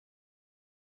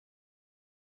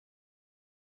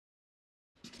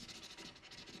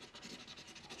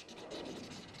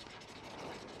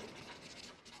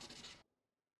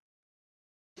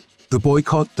The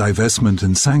boycott, divestment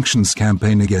and sanctions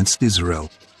campaign against Israel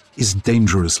is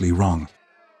dangerously wrong,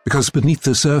 because beneath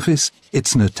the surface,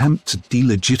 it's an attempt to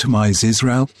delegitimize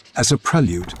Israel as a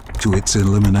prelude to its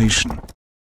elimination.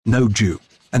 No Jew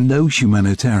and no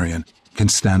humanitarian can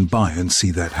stand by and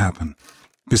see that happen.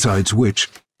 Besides which,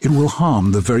 it will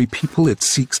harm the very people it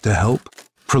seeks to help,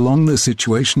 prolong the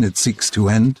situation it seeks to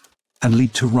end, and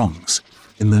lead to wrongs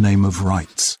in the name of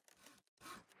rights.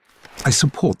 I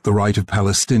support the right of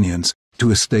Palestinians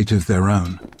to a state of their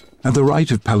own, and the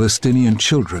right of Palestinian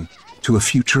children to a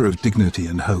future of dignity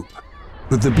and hope.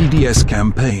 But the BDS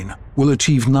campaign will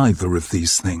achieve neither of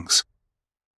these things.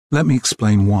 Let me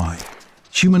explain why.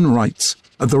 Human rights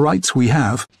are the rights we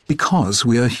have because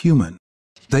we are human.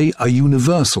 They are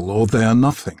universal or they are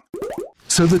nothing.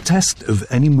 So the test of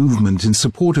any movement in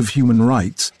support of human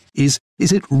rights is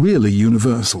it really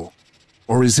universal?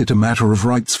 Or is it a matter of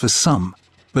rights for some,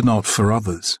 but not for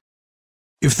others?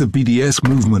 If the BDS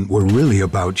movement were really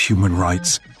about human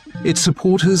rights, its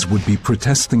supporters would be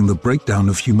protesting the breakdown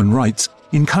of human rights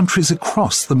in countries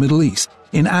across the Middle East,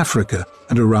 in Africa,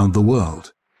 and around the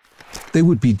world. They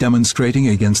would be demonstrating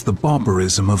against the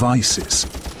barbarism of ISIS.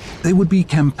 They would be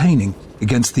campaigning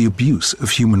against the abuse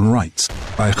of human rights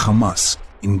by Hamas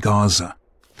in Gaza.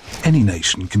 Any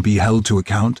nation can be held to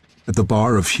account at the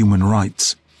bar of human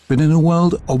rights, but in a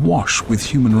world awash with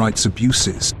human rights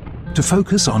abuses, to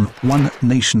focus on one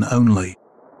nation only,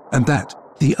 and that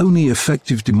the only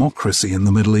effective democracy in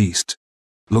the Middle East,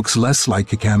 looks less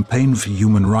like a campaign for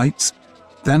human rights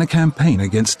than a campaign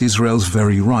against Israel's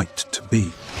very right to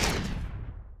be.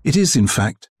 It is, in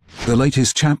fact, the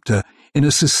latest chapter in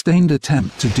a sustained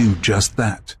attempt to do just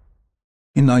that.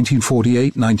 In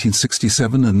 1948,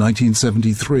 1967, and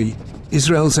 1973,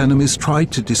 Israel's enemies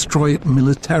tried to destroy it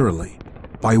militarily,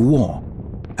 by war,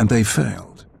 and they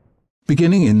failed.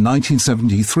 Beginning in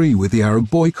 1973 with the Arab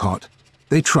boycott,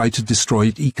 they tried to destroy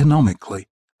it economically,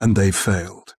 and they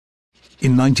failed.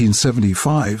 In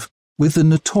 1975, with the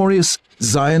notorious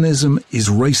Zionism is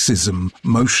racism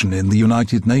motion in the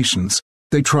United Nations,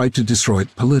 they tried to destroy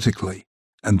it politically,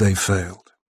 and they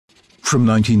failed. From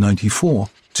 1994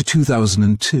 to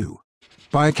 2002,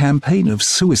 by a campaign of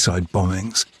suicide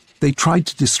bombings, they tried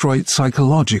to destroy it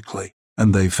psychologically,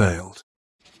 and they failed.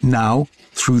 Now,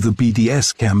 through the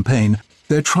BDS campaign,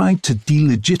 they're trying to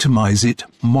delegitimize it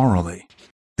morally.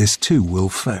 This too will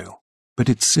fail, but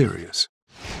it's serious.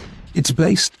 It's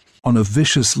based on a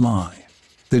vicious lie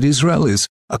that Israel is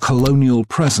a colonial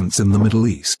presence in the Middle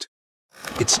East.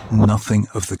 It's nothing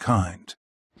of the kind.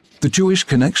 The Jewish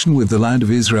connection with the land of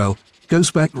Israel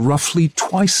goes back roughly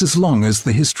twice as long as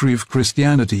the history of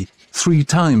Christianity, 3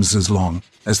 times as long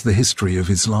as the history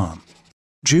of Islam.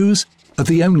 Jews are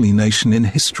the only nation in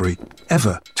history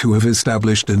ever to have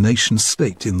established a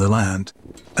nation-state in the land,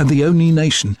 and the only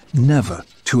nation never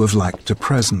to have lacked a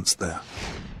presence there.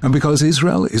 And because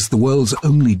Israel is the world's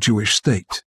only Jewish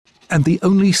state, and the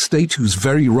only state whose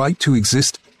very right to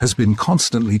exist has been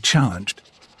constantly challenged,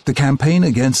 the campaign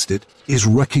against it is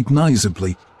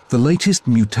recognizably the latest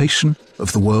mutation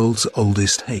of the world's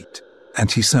oldest hate,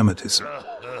 anti-Semitism.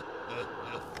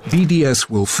 BDS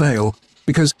will fail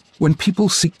because when people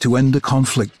seek to end a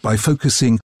conflict by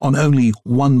focusing on only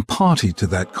one party to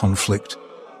that conflict,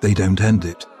 they don't end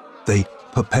it, they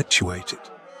perpetuate it.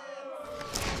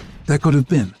 There could have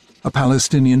been a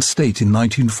Palestinian state in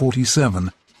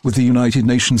 1947 with the United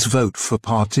Nations vote for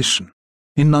partition.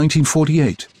 In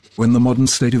 1948, when the modern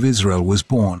state of Israel was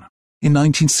born. In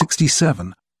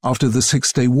 1967, after the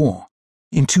Six-Day War.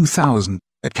 In 2000,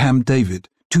 at Camp David.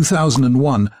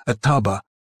 2001, at Taba.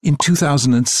 In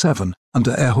 2007,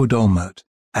 under Ehud Olmert.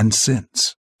 And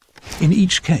since. In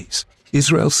each case,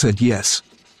 Israel said yes,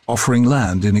 offering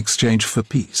land in exchange for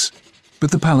peace.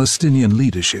 But the Palestinian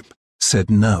leadership said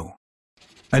no.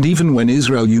 And even when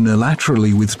Israel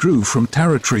unilaterally withdrew from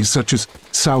territories such as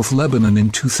South Lebanon in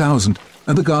 2000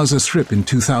 and the Gaza Strip in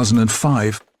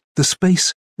 2005, the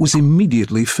space was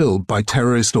immediately filled by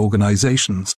terrorist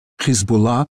organizations,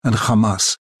 Hezbollah and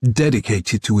Hamas,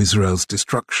 dedicated to Israel's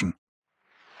destruction.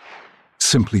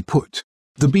 Simply put,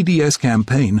 the BDS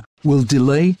campaign will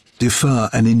delay, defer,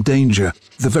 and endanger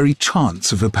the very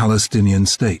chance of a Palestinian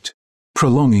state,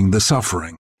 prolonging the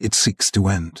suffering it seeks to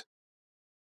end.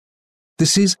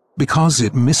 This is because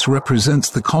it misrepresents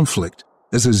the conflict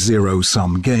as a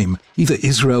zero-sum game. Either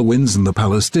Israel wins and the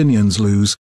Palestinians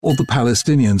lose, or the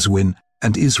Palestinians win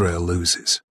and Israel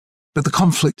loses. But the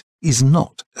conflict is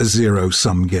not a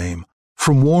zero-sum game.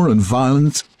 From war and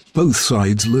violence, both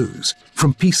sides lose.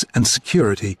 From peace and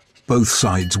security, both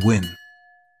sides win.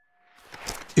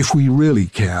 If we really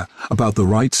care about the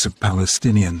rights of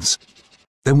Palestinians,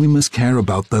 then we must care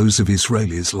about those of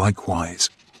Israelis likewise.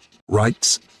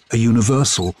 Rights are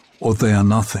universal, or they are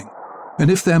nothing. And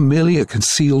if they're merely a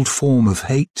concealed form of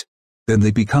hate, then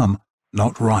they become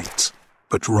not rights,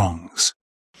 but wrongs.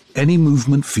 Any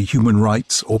movement for human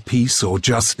rights or peace or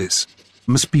justice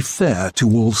must be fair to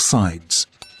all sides,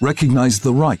 recognize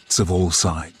the rights of all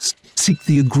sides, seek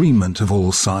the agreement of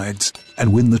all sides,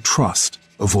 and win the trust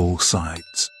of all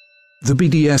sides. The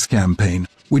BDS campaign,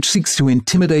 which seeks to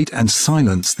intimidate and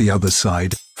silence the other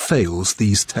side, fails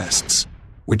these tests,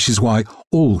 which is why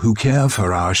all who care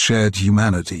for our shared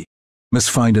humanity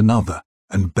must find another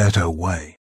and better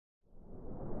way.